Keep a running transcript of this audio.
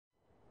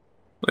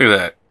Look at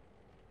that.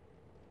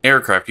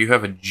 Aircraft, you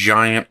have a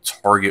giant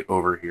target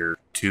over here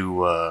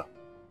to,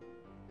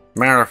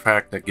 matter of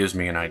fact, that gives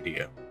me an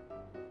idea.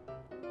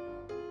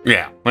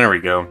 Yeah, there we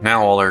go.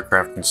 Now all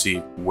aircraft can see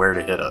where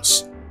to hit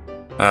us.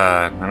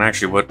 And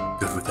actually, what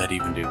good would that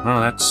even do? Oh,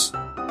 that's...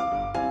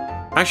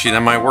 Actually,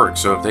 that might work.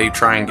 So if they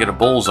try and get a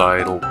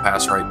bullseye, it'll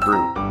pass right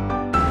through.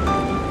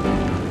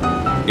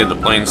 Give the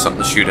plane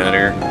something to shoot at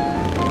here.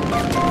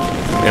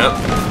 Yep.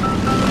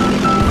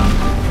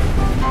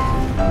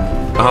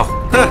 Oh.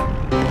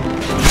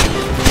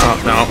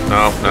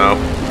 Oh, no.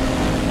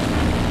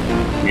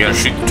 You gotta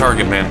shoot the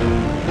target, man.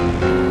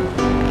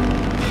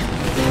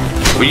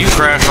 Will you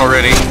crash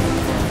already?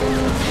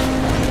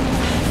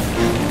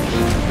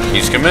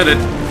 He's committed.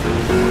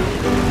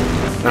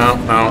 No.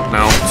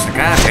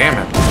 God damn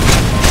it.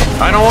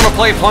 I don't want to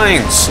play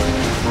planes.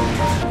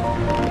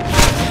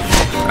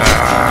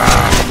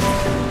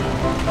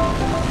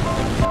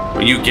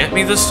 Will you get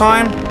me this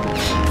time?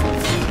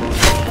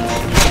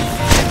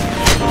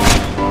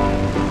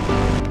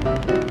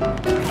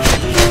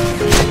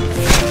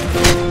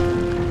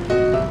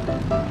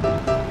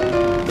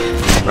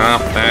 Well,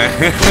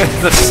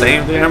 the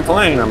same damn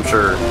plane, I'm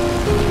sure.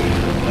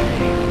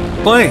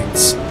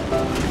 Planes.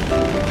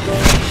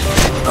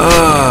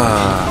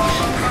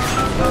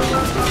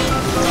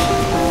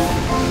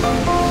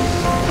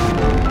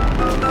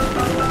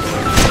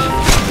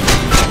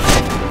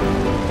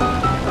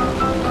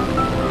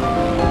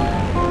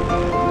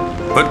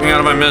 Put me out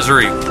of my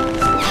misery.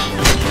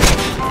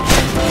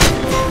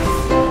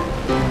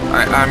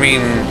 I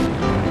mean...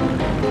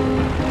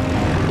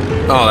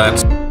 Oh,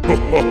 that's...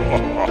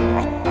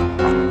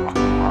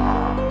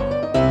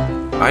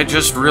 I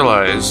just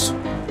realized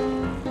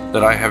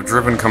that I have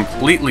driven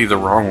completely the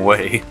wrong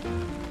way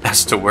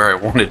as to where I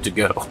wanted to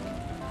go.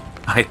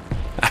 I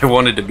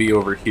wanted to be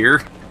over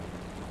here.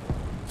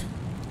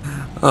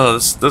 Oh,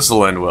 this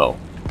will end well.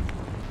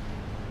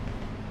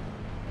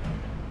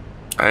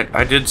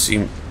 I did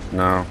see...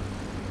 No.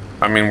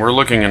 I mean, we're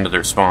looking into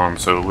their spawn,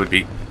 so it would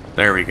be...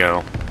 There we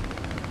go.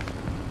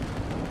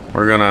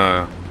 We're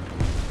gonna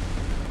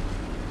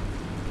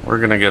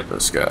get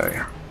this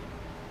guy.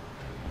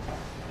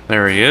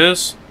 There he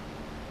is.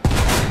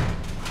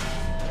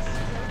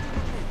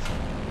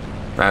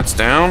 That's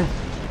down.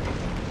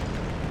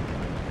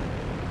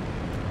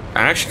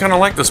 I actually kind of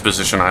like this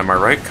position. I have my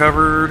right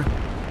covered.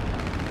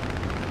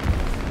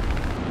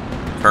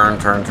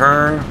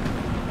 Turn.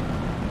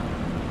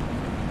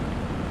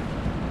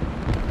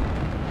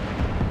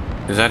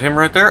 Is that him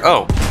right there?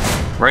 Oh,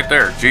 right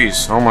there.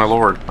 Jeez. Oh my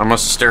lord. I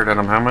must have stared at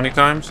him how many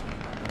times?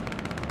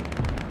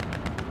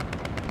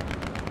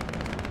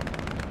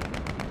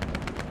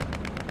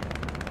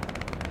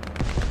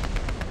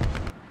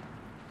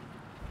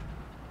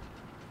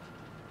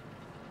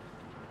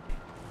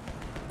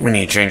 We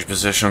need to change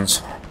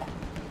positions.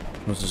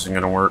 This isn't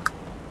gonna work.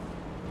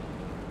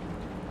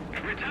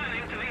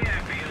 Returning to the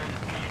airfield.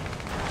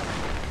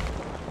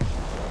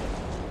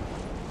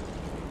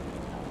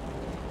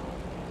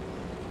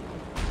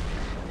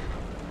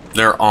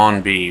 They're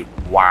on B.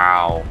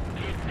 Wow.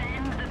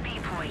 Defend the B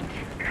point.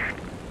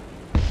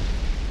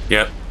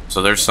 Yep.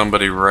 So there's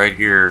somebody right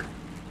here.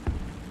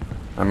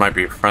 That might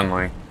be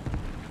friendly.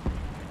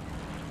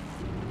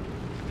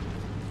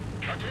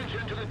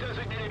 Attention to the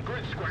designated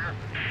grid square.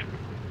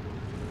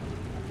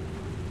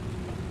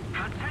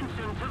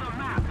 Attention to the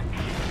map.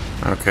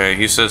 Okay,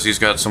 he says he's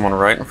got someone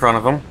right in front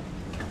of him.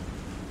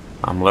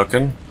 I'm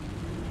looking.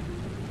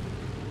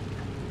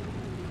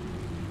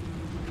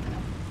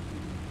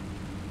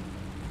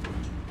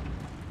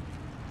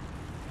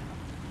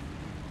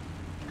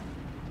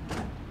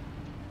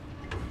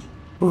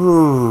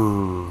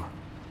 Ooh.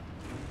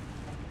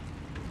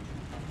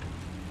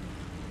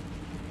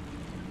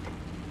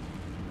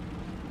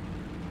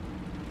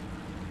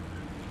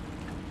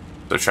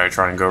 So should I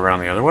try and go around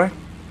the other way?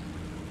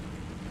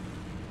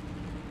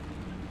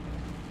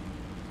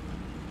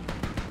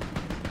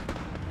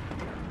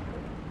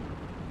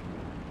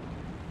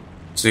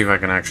 See if I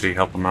can actually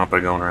help him out by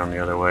going around the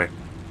other way.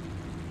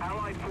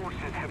 Allied forces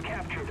have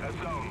captured a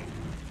zone.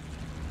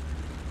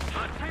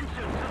 Attention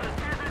to the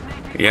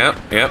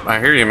designated... Yep, I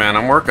hear you, man.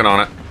 I'm working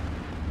on it.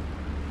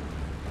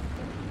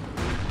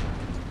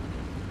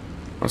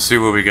 Let's see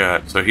what we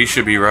got. So he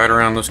should be right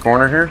around this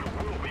corner here.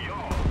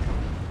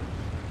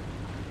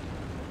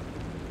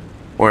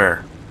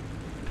 Where?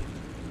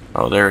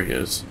 Oh, there he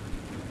is.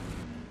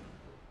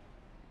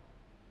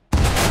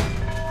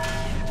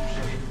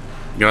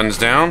 Guns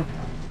down.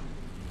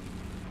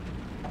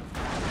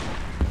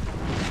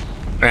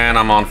 And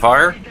I'm on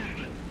fire.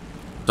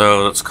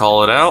 So let's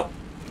call it out.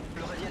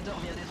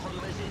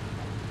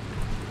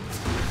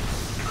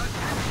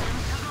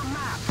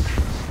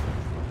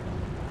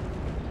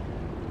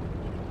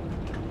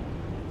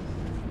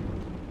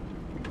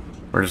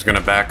 We're just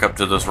gonna back up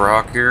to this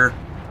rock here.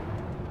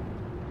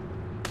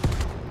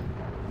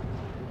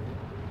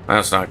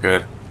 That's not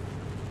good.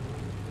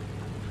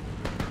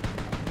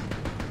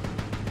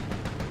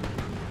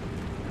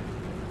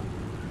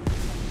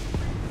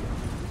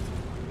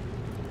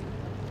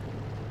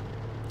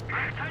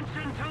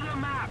 Attention to the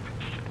map.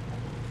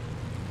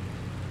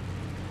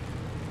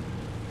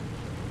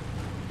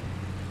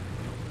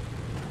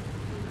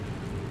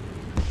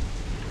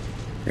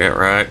 Get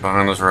right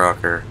behind this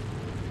rocker.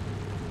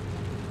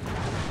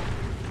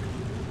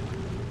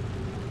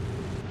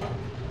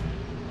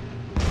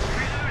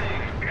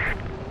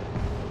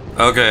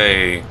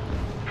 Okay.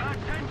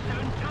 Attention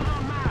to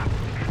the map.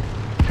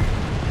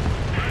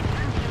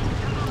 Attention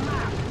to the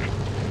map.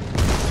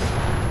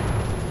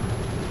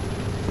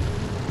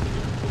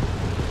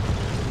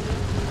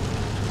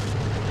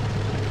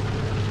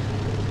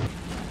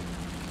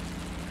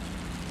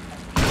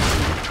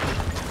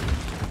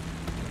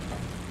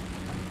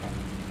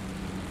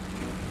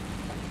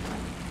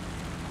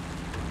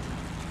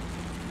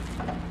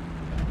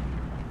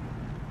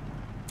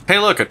 Hey,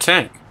 look, a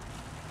tank.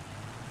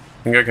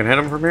 Think I can hit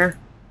him from here?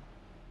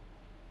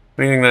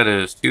 What do you think that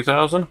is?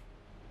 2,000?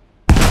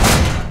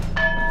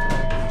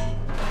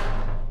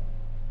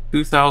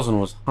 2,000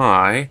 was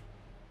high.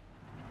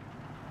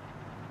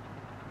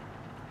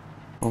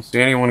 I don't see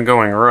anyone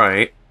going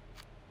right.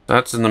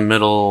 That's in the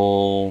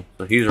middle,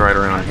 so he's right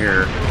around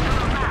here.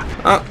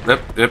 Oh,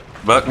 yep,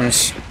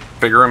 buttons.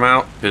 Figure him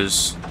out,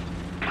 because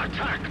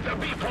Attack the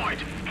B point.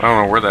 I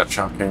don't know where that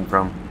shot came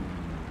from.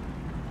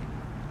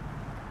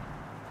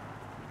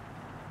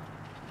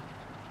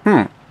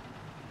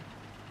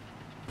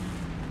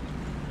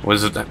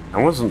 Was it that?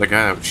 I wasn't the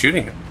guy that was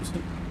shooting it, was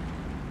it?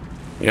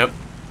 Yep.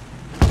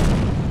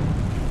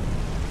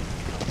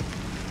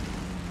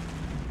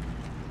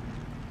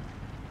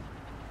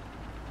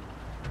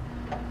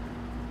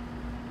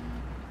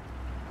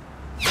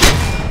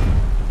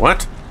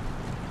 What?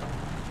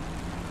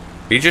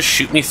 Did he just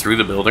shoot me through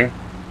the building?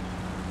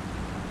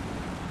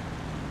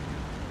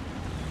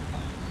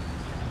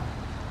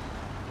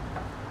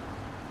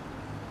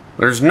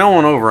 There's no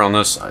one over on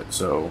this side,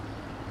 so...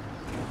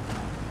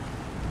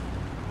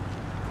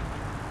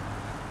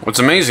 What's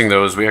amazing,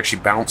 though, is we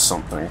actually bounced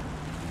something.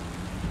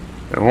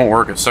 It won't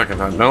work a second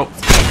time. Nope.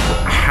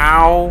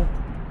 How?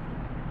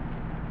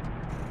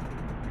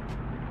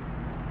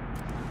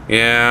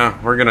 Yeah,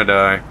 we're gonna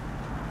die.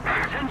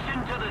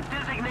 Attention to the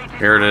designated.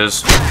 Here it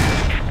is.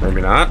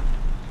 Maybe not.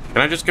 Can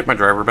I just get my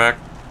driver back?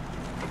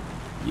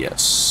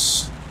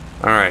 Yes.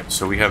 Alright,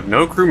 so we have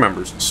no crew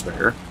members to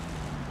spare.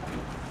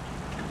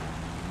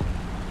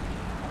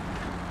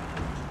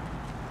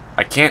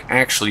 I can't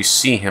actually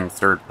see him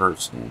third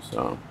person,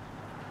 so...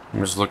 I'm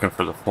just looking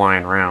for the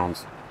flying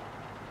rounds.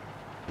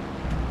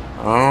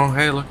 Oh,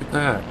 hey, look at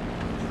that.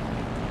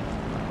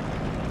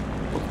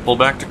 We'll pull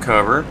back to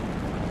cover.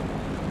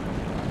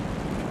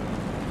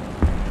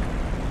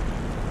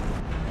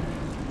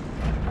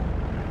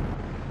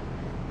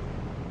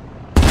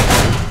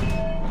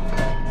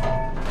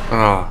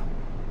 Oh.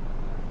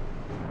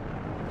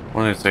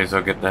 One of these days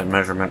I'll get that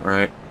measurement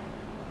right.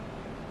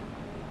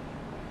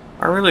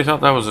 I really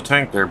thought that was a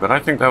tank there, but I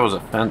think that was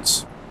a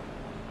fence.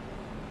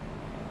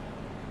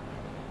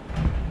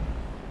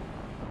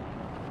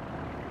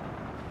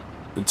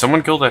 Did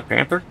someone kill that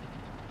panther?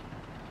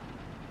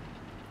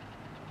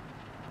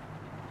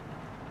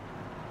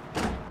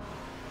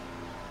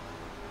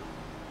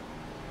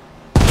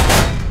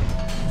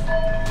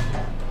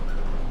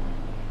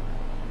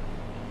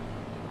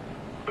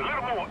 A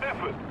little more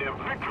effort, and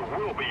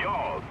victory will be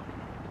yours.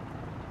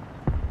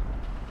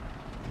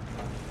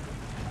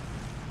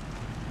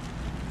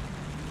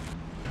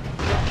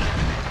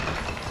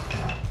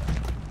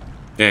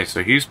 Okay,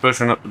 so he's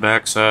pushing up the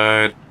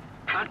backside.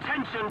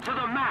 Attention to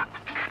the map.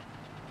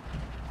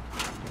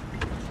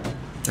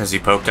 Has he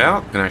poked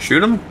out? Can I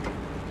shoot him?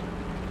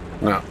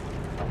 No.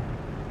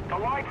 The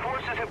Allied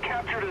forces have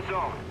captured a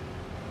zone.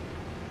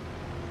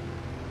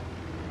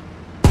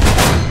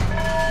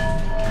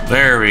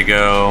 There we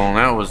go.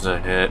 That was a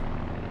hit.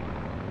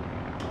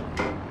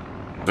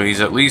 So he's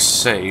at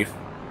least safe.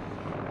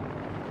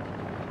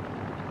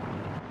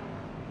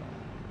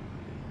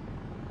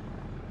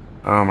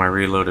 Oh, my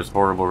reload is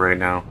horrible right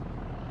now.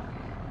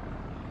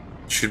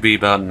 Should be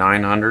about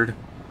 900.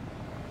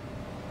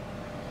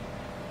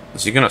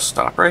 Is he gonna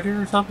stop right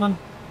here or something?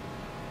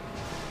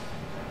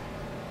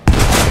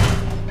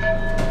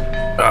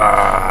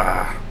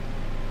 Ah.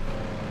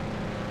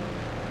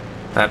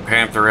 That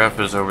Panther F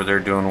is over there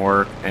doing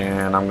work,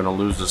 and I'm gonna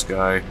lose this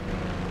guy.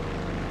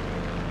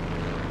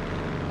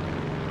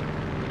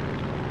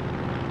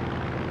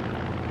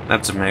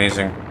 That's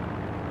amazing.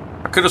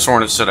 I could have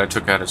sworn it said I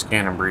took out his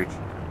cannon breech.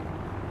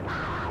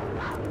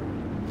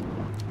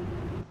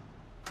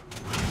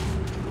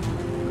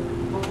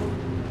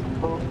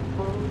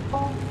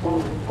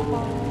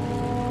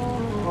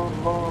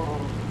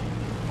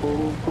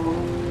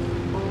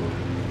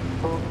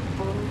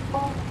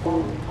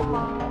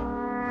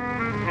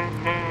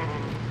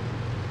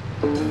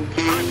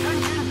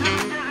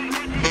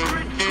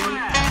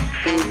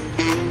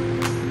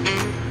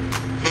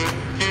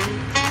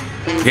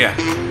 Yeah.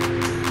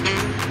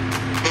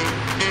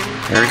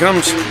 Here he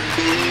comes.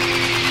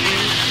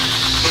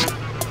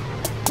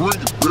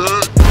 Bring it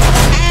back.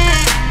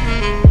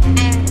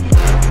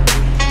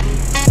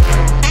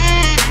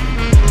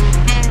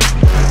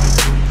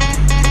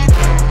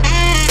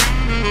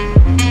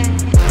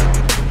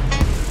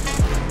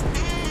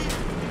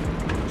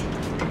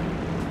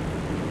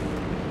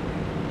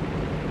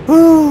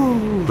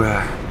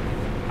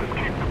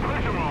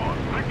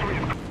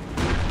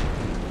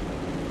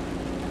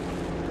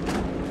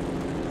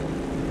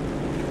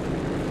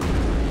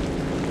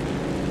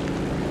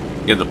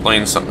 Give the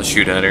plane something to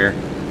shoot at here.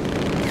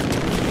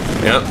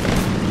 Yep.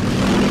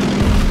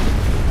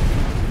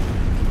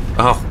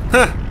 Oh,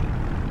 huh.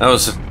 That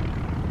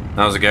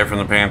was a guy from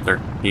the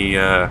Panther. He,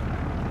 yeah,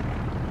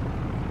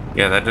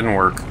 that didn't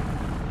work.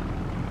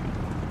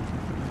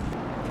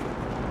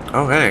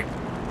 Oh, hey.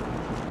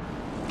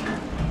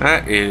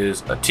 That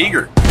is a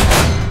Tiger.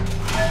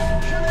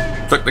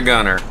 Took the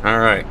gunner.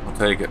 Alright, I'll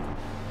take it.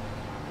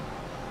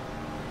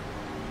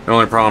 The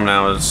only problem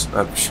now is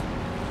he's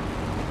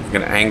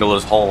gonna angle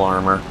his hull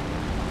armor.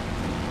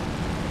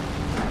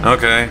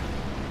 Okay.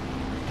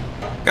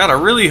 Gotta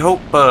really hope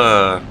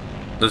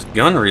this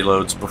gun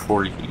reloads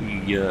before he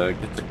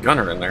gets the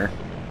gunner in there.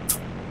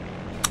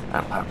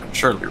 That'll happen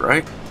surely,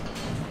 right?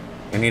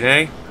 Any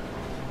day?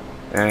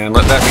 And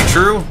let that be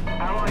true.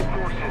 Allied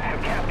forces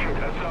have captured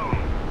a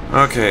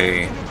zone.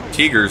 Okay,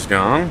 Tiger's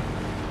gone.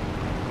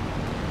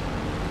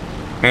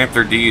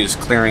 Panther D is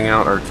clearing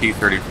out our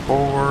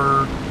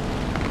T-34.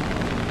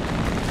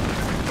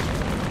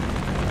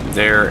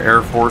 Their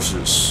Air Force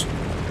is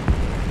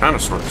kind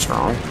of sort of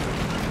strong.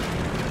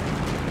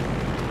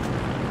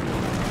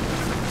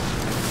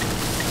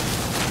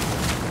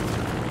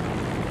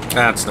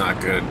 That's not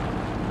good.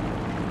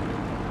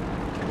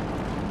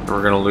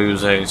 We're gonna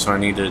lose A, so I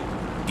need a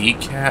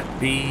DCAT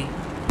B.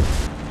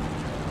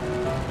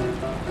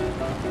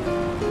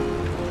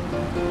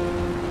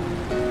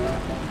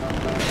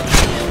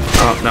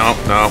 Oh, no,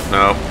 no,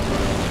 no.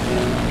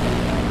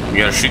 You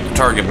gotta shoot the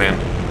target, man.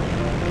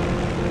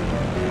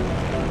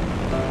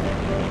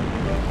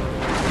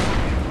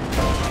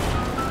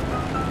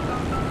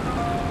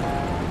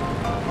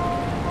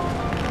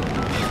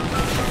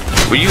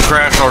 Will you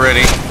crash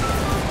already?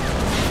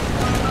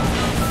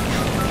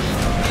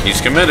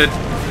 He's committed.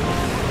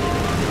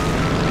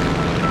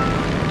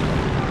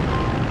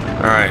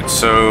 Alright,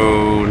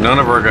 so none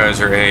of our guys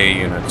are A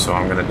units, so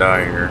I'm gonna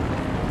die here.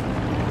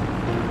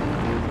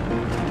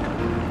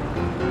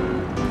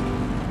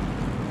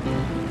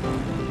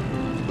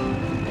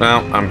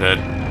 Well, I'm dead.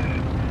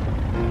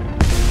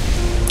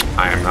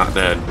 I am not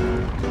dead.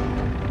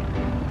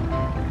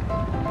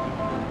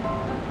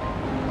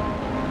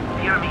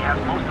 The enemy has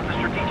most of the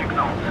strategic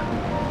zones.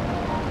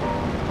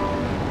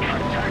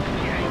 Attack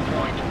the aim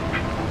point.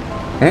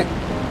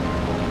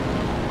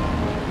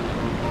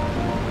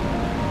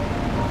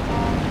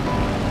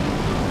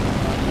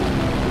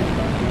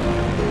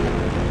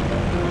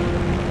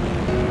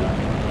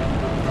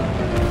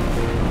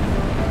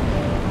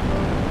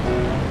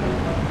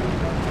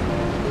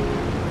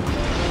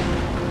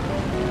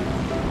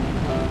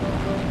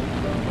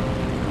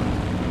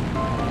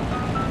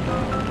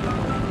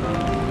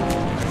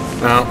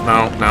 No,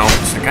 no, no.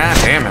 God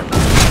damn it.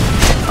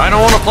 I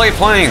don't want to play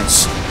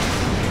planes.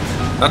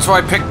 That's why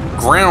I picked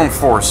ground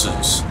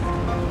forces.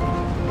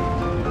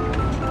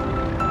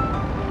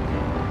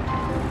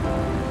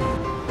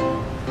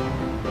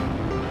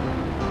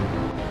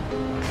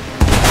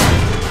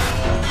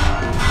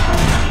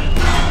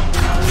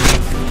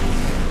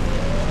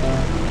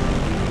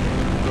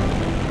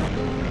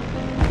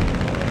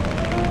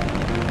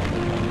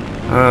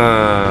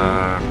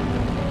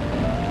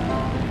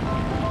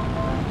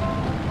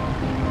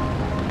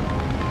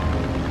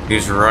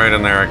 He's right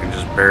in there. I can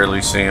just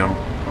barely see him.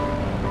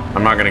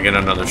 I'm not going to get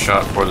another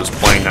shot before this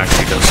plane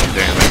actually does some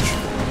damage.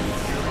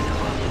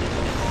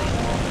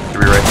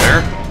 Should be right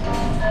there.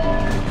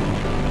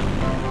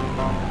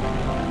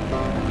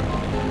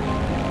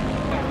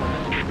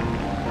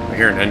 I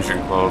hear an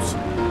engine close.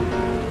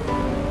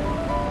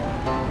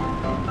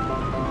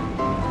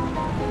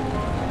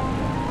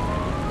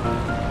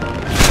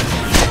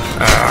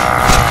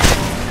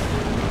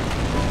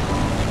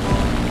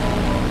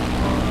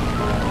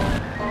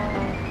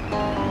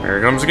 Here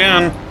it comes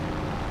again.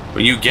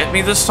 Will you get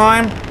me this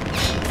time?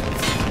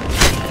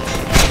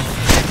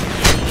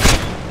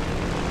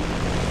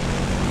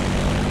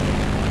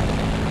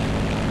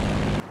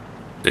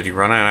 Did he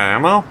run out of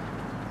ammo?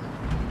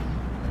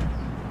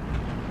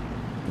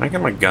 Can I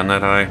get my gun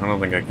that high? I don't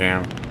think I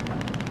can.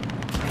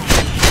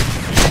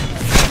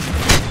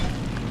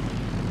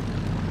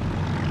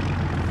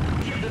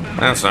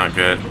 That's not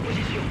good.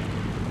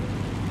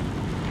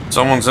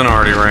 Someone's in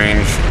arty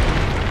range.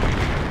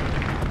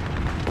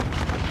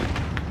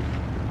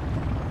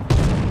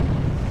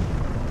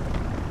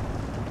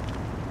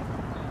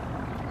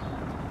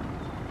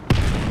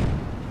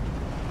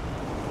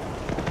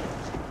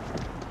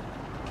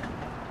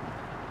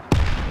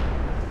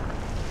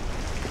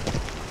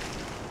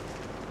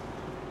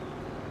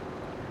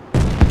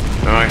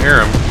 I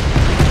hear him.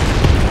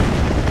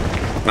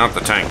 Not the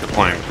tank, the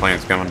plane. The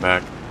plane's coming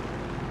back.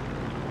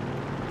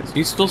 Is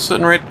he still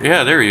sitting right?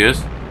 Yeah, there he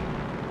is.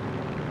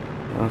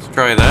 Let's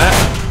try that.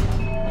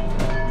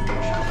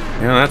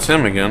 Yeah, that's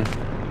him again.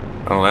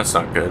 Oh, that's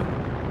not good.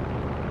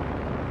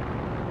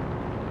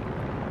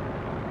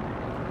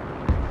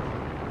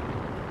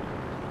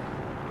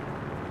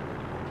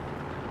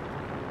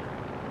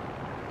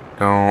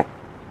 Don't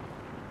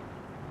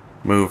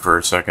move for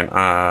a second.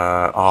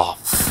 Oh.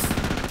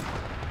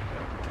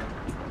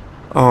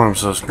 Oh, I'm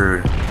so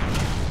screwed.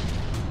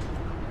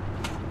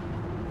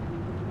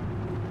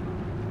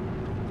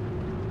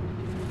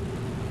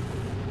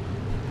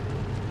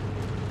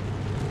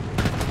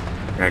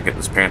 gotta get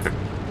this Panther.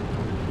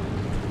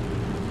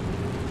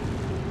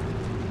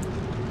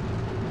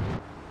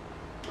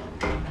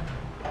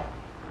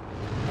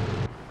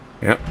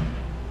 Yep.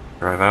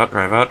 Drive out,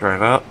 drive out,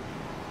 drive out.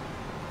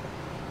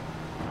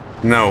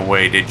 No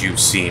way did you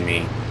see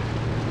me.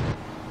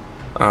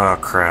 Oh,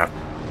 crap.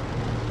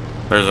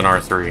 There's an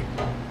R3.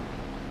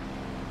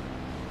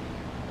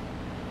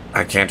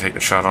 I can't take a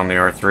shot on the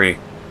R3,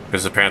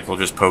 because the Panther will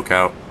just poke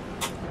out.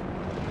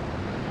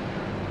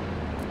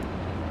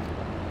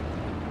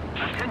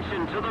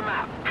 Attention to the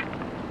map.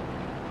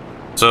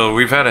 So,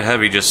 we've had a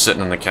heavy just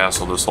sitting in the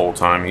castle this whole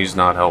time. He's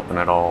not helping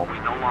at all. We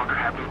no longer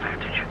have the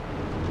advantage.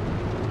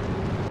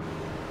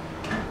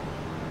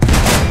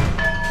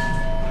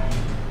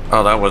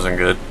 Oh, that wasn't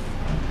good.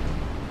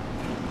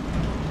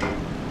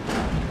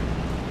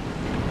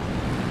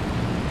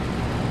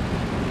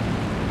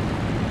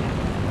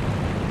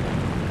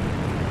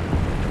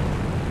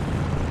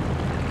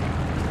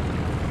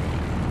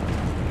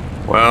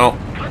 Well,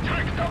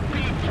 Protect the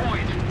B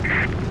point.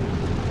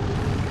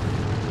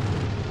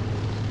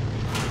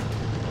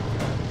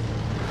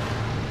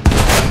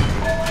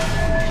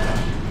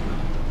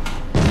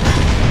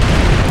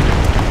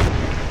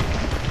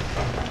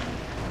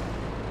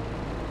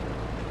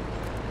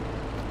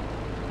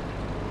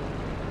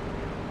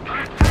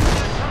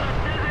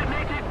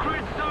 Designated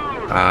grid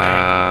zone.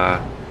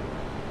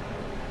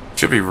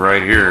 should be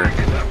right here. The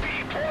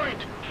B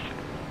point.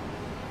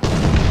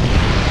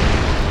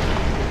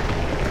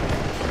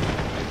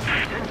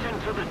 Attention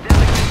to the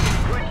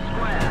designated grid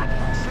square.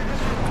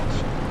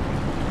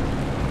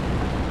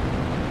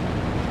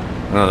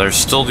 No, there's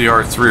still the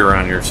R3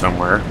 around here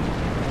somewhere.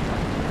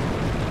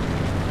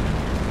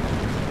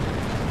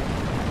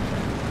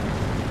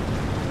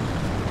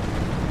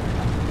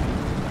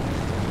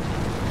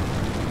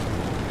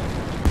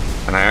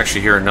 And I actually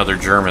hear another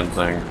German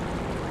thing.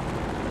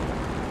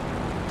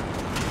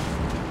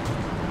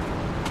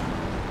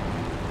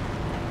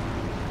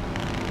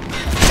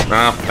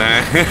 Well,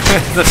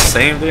 the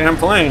same damn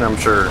plane, I'm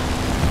sure.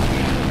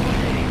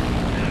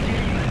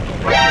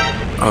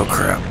 Oh,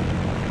 crap.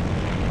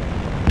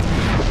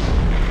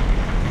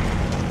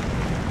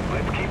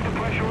 Let's keep the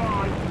pressure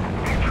on.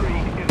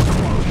 Victory is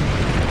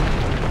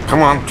close.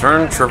 Come on,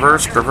 turn,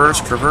 traverse,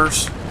 traverse,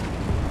 traverse.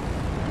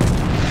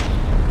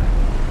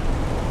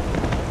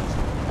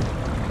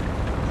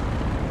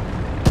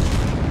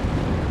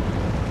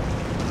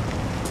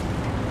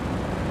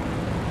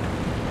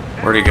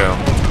 Where'd he go?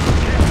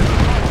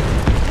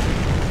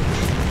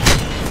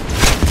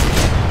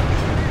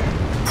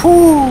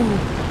 Whew.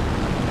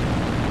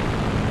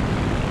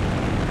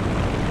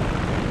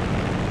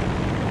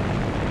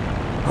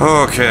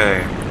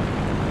 Okay.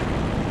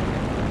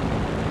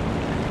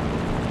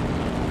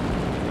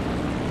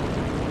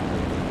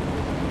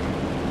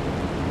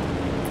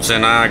 So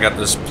now I got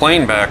this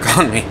plane back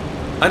on me.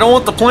 I don't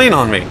want the plane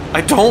on me.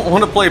 I don't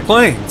want to play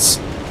planes.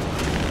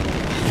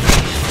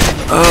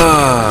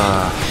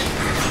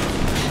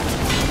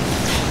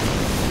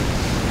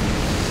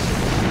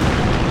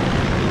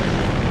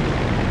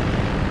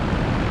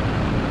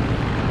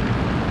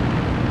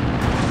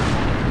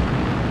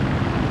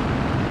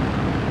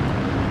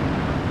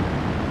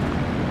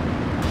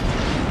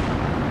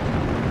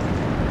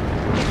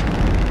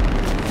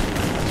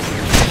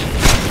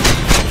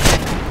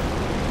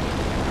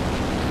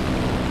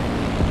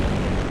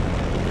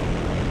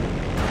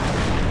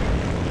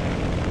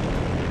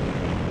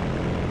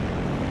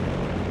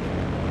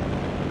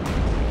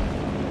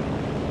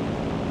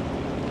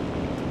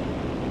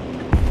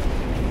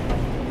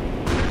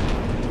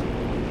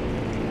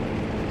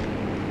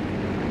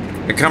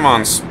 Hey, come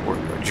on,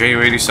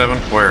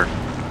 JU-87, where?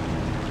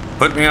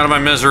 Put me out of my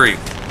misery.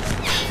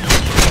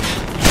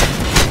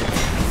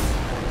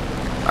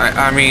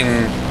 I mean,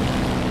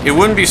 it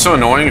wouldn't be so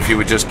annoying if you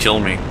would just kill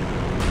me.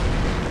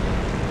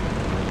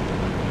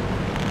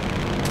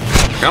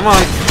 Come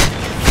on.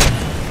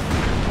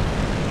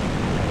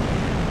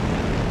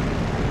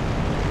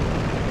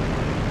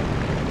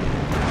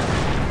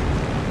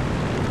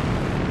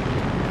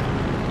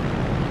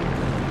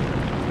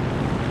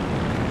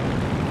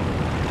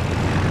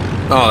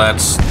 Oh,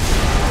 that's...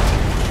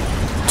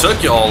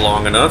 took you all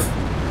long enough.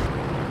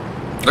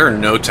 There are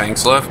no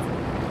tanks left.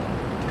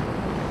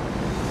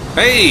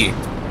 Hey!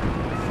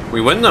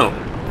 We win though.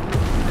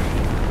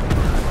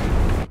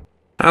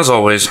 As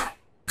always,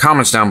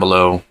 comments down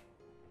below.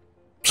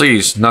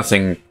 Please,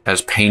 nothing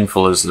as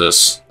painful as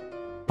this.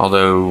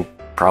 Although,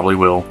 probably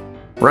will.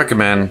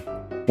 Recommend,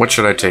 what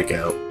should I take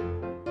out?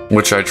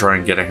 What should I try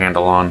and get a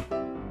handle on?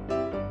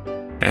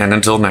 And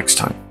until next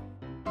time.